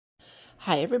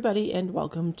Hi everybody and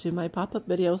welcome to my pop-up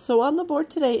video. So on the board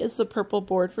today is the purple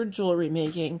board for jewelry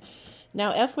making.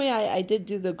 Now FYI, I did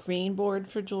do the green board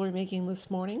for jewelry making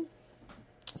this morning.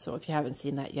 So if you haven't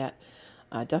seen that yet,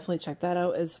 definitely check that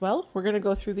out as well. We're going to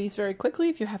go through these very quickly.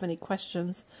 If you have any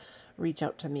questions, reach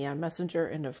out to me on Messenger.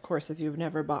 And of course, if you've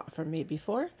never bought from me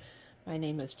before, my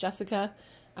name is Jessica.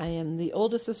 I am the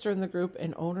oldest sister in the group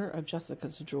and owner of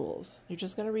Jessica's Jewels. You're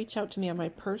just going to reach out to me on my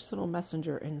personal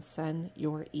messenger and send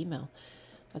your email.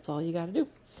 That's all you got to do.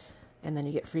 And then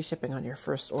you get free shipping on your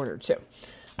first order too.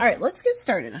 All right, let's get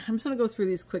started. I'm just going to go through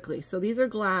these quickly. So these are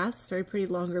glass, very pretty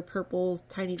longer purples,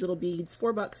 tiny little beads,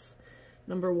 $4.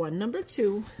 Number one. Number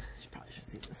two, you probably should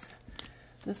see this.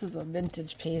 This is a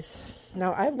vintage piece.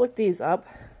 Now I've looked these up.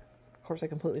 Of course, I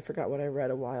completely forgot what I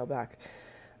read a while back.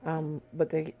 But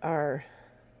they are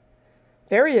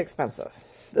very expensive.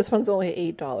 This one's only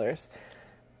 $8.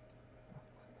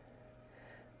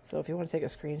 So if you want to take a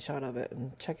screenshot of it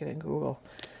and check it in Google,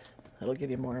 it'll give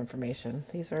you more information.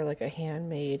 These are like a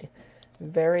handmade,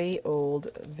 very old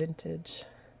vintage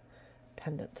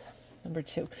pendant. Number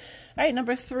two. All right,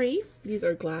 number three. These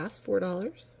are glass,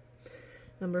 $4.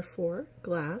 Number four,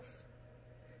 glass,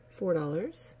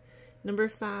 $4. Number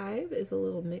five is a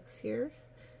little mix here,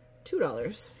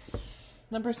 $2.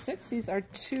 Number six, these are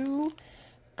two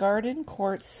garden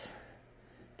quartz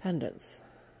pendants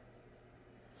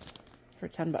for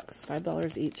 $10,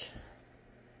 $5 each.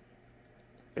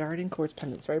 Garden quartz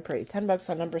pendants, very pretty. $10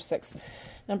 on number six.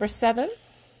 Number seven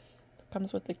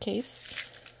comes with the case.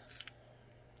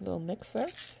 A little mix there.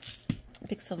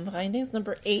 Pick some findings.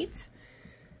 Number eight,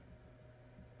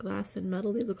 glass and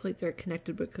metal. They look like they're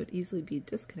connected but could easily be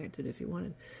disconnected if you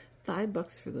wanted.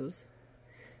 $5 for those.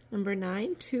 Number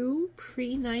nine, two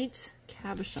pre-night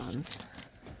cabochons.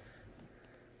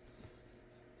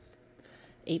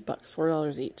 $8,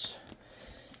 $4 each.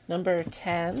 Number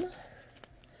 10,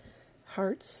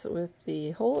 hearts with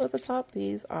the hole at the top.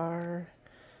 These are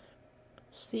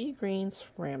sea green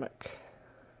ceramic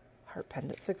heart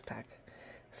pendant, 6-pack,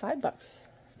 $5.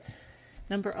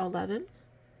 Number 11,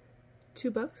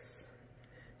 $2.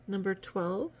 Number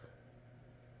 12,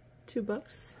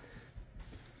 $2.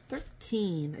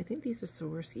 13, I think these are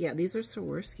Swarovski. Yeah, these are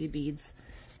Swarovski beads.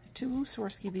 Two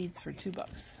Swarovski beads for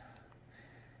 $2.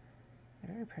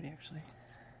 Very pretty, actually.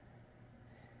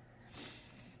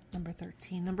 Number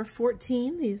 13. Number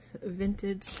 14, these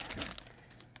vintage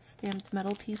stamped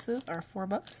metal pieces are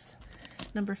 $4.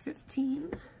 Number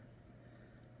 15,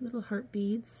 little heart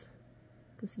beads.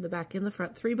 You can see the back and the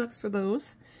front, $3 for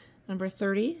those. Number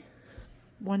 30,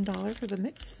 $1 for the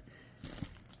mix.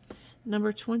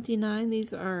 Number 29,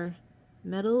 these are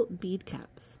metal bead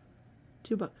caps,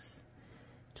 $2.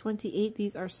 28,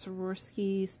 these are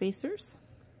Swarovski spacers.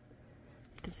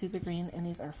 You can see the green, and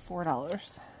these are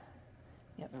 $4.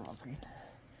 Yeah, they're all green.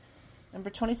 Number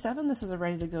 27, this is a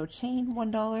ready-to-go chain,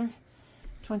 $1.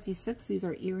 26, these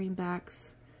are earring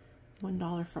backs,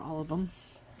 $1 for all of them.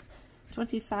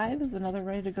 25 is another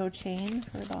ready-to-go chain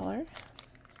for $1.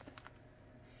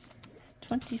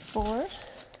 24,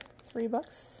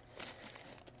 $3.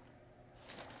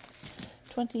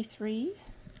 23,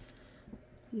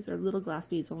 these are little glass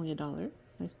beads, only $1.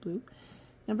 Nice blue.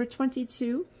 Number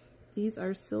 22, these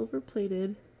are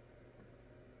silver-plated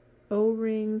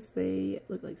O-rings. They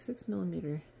look like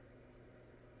 6mm.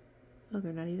 Oh,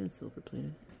 they're not even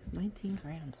silver-plated. It's 19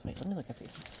 grams. Wait, let me look at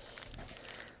these.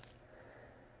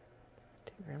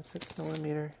 19 grams,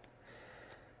 6mm.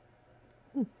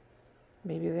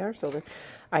 Maybe they are silver.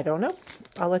 I don't know.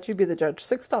 I'll let you be the judge.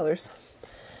 $6.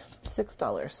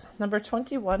 $6. Number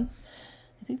 21.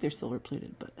 I think they're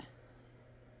silver-plated, but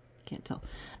can't tell.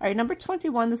 All right, number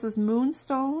 21, this is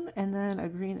Moonstone and then a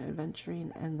green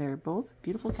aventurine, and they're both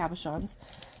beautiful cabochons,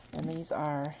 and these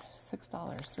are $6,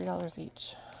 $3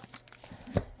 each.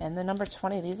 And then number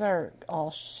 20, these are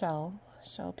all shell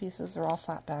pieces. They're all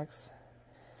flat bags.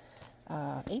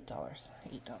 $8.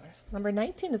 Number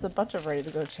 19 is a bunch of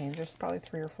ready-to-go chains. There's probably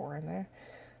 3 or 4 in there.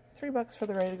 $3 for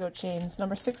the ready-to-go chains.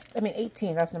 Number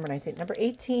 18, that's number 19. Number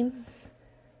 18,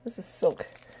 this is silk.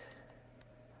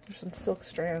 There's some silk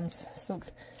strands, silk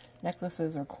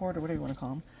necklaces or cord or whatever you want to call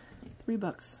them.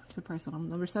 $3, good price on them.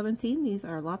 Number 17, these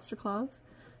are lobster claws.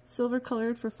 Silver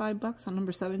colored for $5 on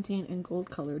number 17 and gold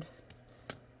colored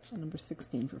on number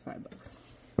 16 for $5.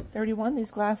 31,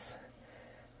 these glass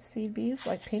seed beads,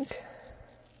 like pink.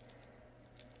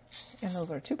 And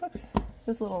those are $2.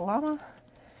 This little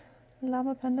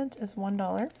llama pendant is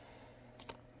 $1.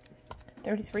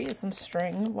 33 is some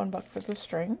string, $1 for the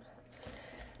string.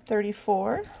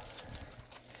 34.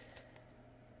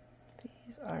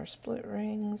 These are split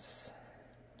rings.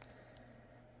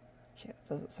 Yeah, it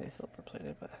doesn't say silver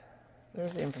plated, but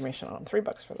There's the information on them.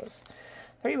 $3 for those.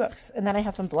 $3. And then I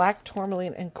have some black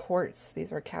tourmaline and quartz.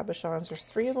 These are cabochons. There's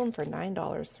 3 of them for $9.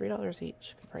 $3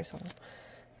 each. Good price on them.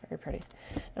 Very pretty.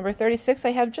 Number 36.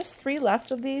 I have just 3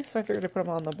 left of these, so I figured to put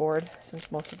them on the board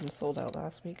since most of them sold out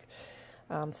last week.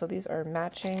 So these are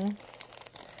matching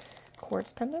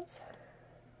quartz pendants.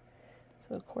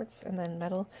 So quartz and then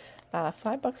metal.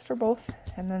 $5 for both,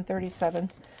 and then 37.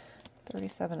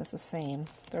 37 is the same.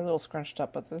 They're a little scrunched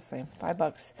up, but they're the same.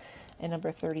 $5. And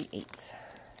number 38.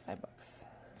 $5.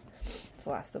 It's the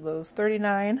last of those.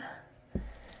 39.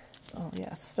 Oh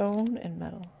yeah, stone and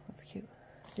metal. That's cute.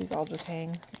 These all just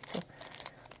hang. So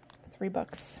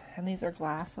 $3. And these are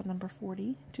glass on number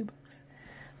 40. $2.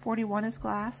 41 is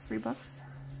glass. $3.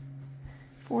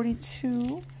 42.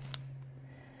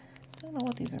 I don't know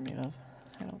what these are made of.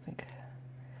 I don't think.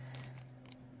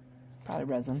 Probably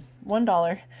resin.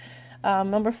 $1.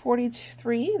 Number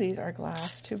 43. These are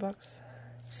glass. $2.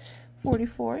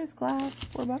 44 is glass.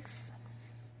 $4.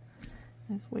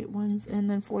 Nice white ones. And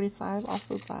then 45,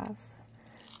 also glass.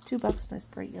 $2. Nice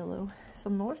bright yellow.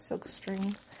 Some more silk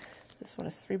string. This one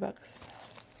is $3.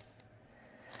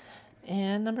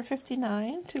 And number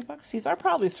 59, $2. These are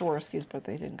probably Swarovskis, but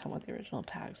they didn't come with the original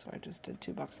tag, so I just did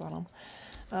 $2 on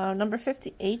them. Number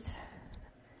 58,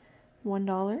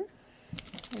 $1.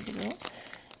 There's a little.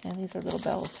 And these are little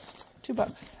bells.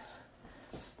 $2.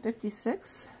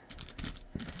 56,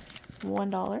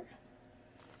 $1.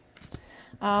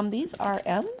 These are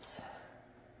M's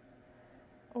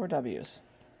or W's.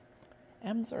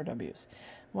 M's or W's.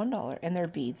 $1. And they're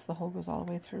beads. The hole goes all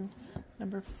the way through.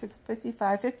 Number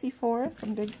 655, 54.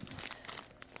 Some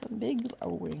big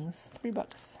O-rings.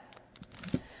 $3.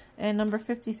 And number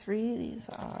 53, these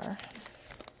are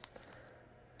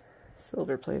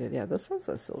silver plated. Yeah, this one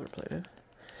says silver plated.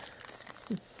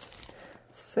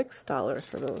 $6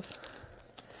 for those.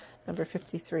 Number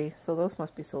 53. So those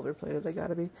must be silver plated. They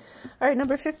gotta be. All right,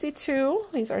 number 52.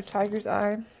 These are tiger's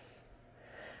eye.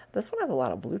 This one has a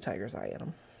lot of blue tiger's eye in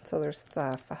them. So there's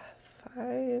 5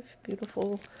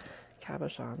 beautiful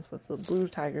cabochons with the blue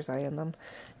tiger's eye in them.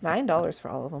 $9 for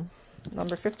all of them.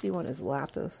 Number 51 is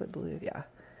lapis, I believe. Yeah,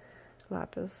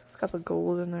 lapis. It's got the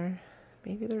gold in there.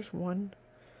 Maybe there's one.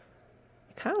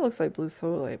 It kind of looks like blue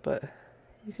sodalite, but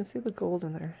you can see the gold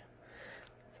in there.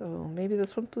 So maybe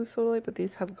this one's blue sodalite, but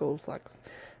these have gold flecks.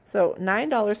 So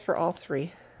 $9 for all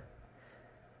 3.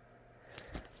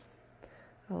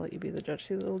 I'll let you be the judge.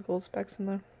 See the little gold specks in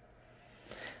there?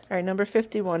 All right, number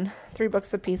 51,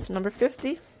 $3 a piece. Number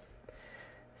 50,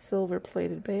 silver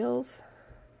plated bales,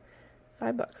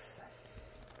 $5.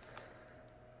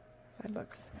 $5.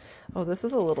 Oh, this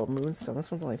is a little moonstone.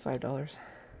 This one's only $5.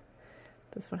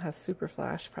 This one has super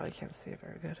flash. Probably can't see it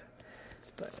very good,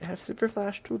 but it has super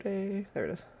flash today. There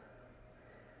it is.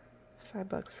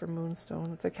 $5 for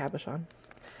moonstone. It's a cabochon.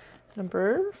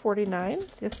 Number 49.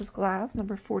 This is glass.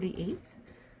 Number 48.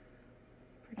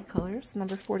 Pretty colors.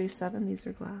 Number 47, these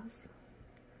are glass.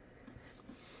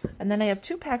 And then I have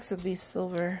 2 packs of these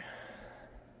silver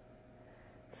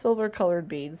colored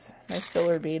beads. Nice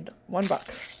filler bead,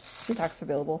 $1. 2 packs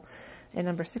available. And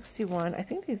number 61, I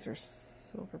think these are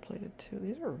silver plated too.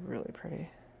 These are really pretty,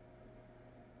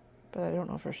 but I don't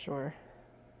know for sure.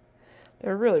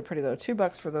 They're really pretty though.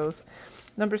 $2 for those.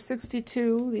 Number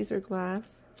 62, these are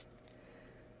glass.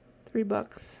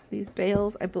 $3. These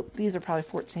bales, these are probably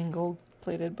 14 gold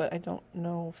plated, but I don't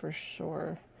know for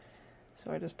sure,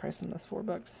 so I just priced them as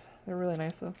 $4. They're really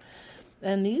nice though.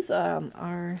 And these are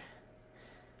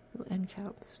little end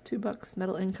caps. $2.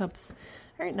 Metal end cups.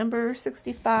 All right, number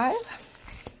 65.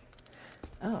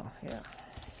 Oh yeah,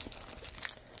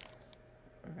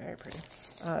 very pretty.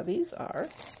 These are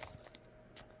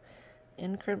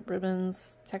Incrimp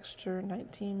ribbons, texture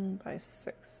 19 by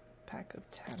 6, pack of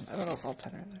 10. I don't know if all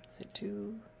 10 are in there. Let's see,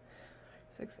 2,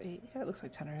 6, 8. Yeah, it looks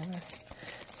like 10 are in there.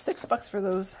 $6 for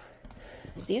those.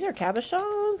 These are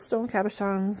cabochons, stone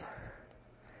cabochons.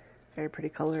 Very pretty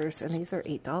colors, and these are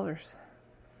 $8.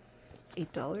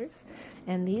 $8.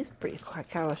 And these pretty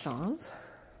cabochons,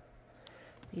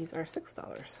 these are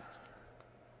 $6.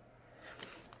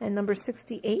 And number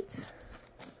 68.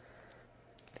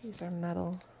 These are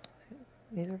metal.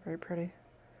 These are very pretty.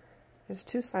 There's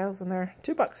 2 styles in there.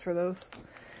 $2 for those.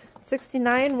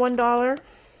 69, $1.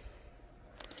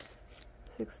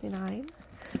 69.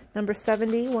 Number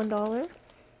 70, $1.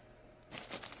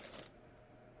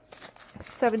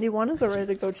 71 is a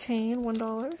ready-to-go chain,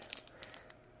 $1.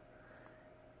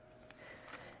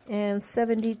 And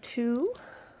 72.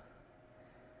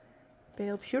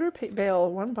 Bale pewter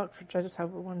bale, $1 for. I just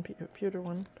have one pewter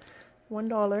one.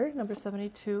 $1. Number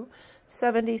 72.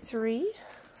 73.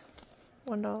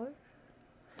 $1.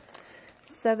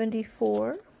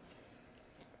 $1.74.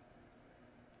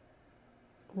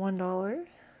 $1.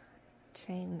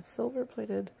 Chain, silver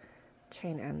plated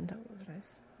chain end. That was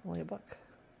nice. Only $1.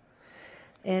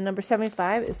 And number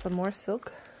 75 is some more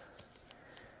silk.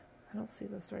 I don't see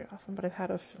this very often, but I've had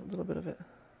a little bit of it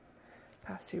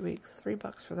past few weeks.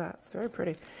 $3 for that. It's very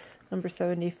pretty. Number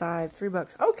 75,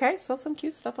 $3. Okay, so some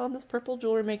cute stuff on this purple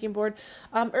jewelry making board.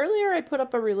 Earlier I put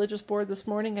up a religious board this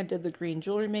morning. I did the green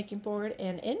jewelry making board,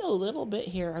 and in a little bit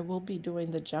here I will be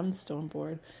doing the gemstone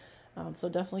board. So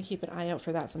definitely keep an eye out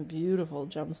for that. Some beautiful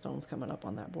gemstones coming up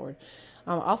on that board.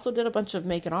 Also did a bunch of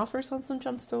making offers on some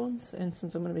gemstones, and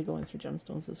since I'm going to be going through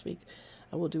gemstones this week,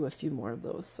 I will do a few more of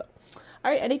those. So,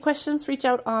 all right, any questions, reach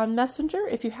out on Messenger.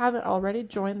 If you haven't already,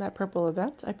 join that purple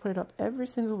event. I put it up every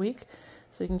single week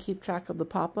so you can keep track of the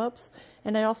pop-ups.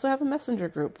 And I also have a Messenger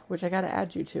group, which I got to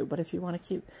add you to. But if you want to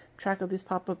keep track of these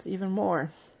pop-ups even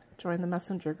more, join the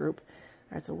Messenger group.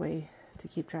 That's a way to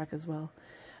keep track as well.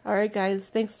 All right, guys,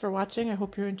 thanks for watching. I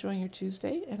hope you're enjoying your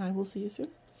Tuesday, and I will see you soon.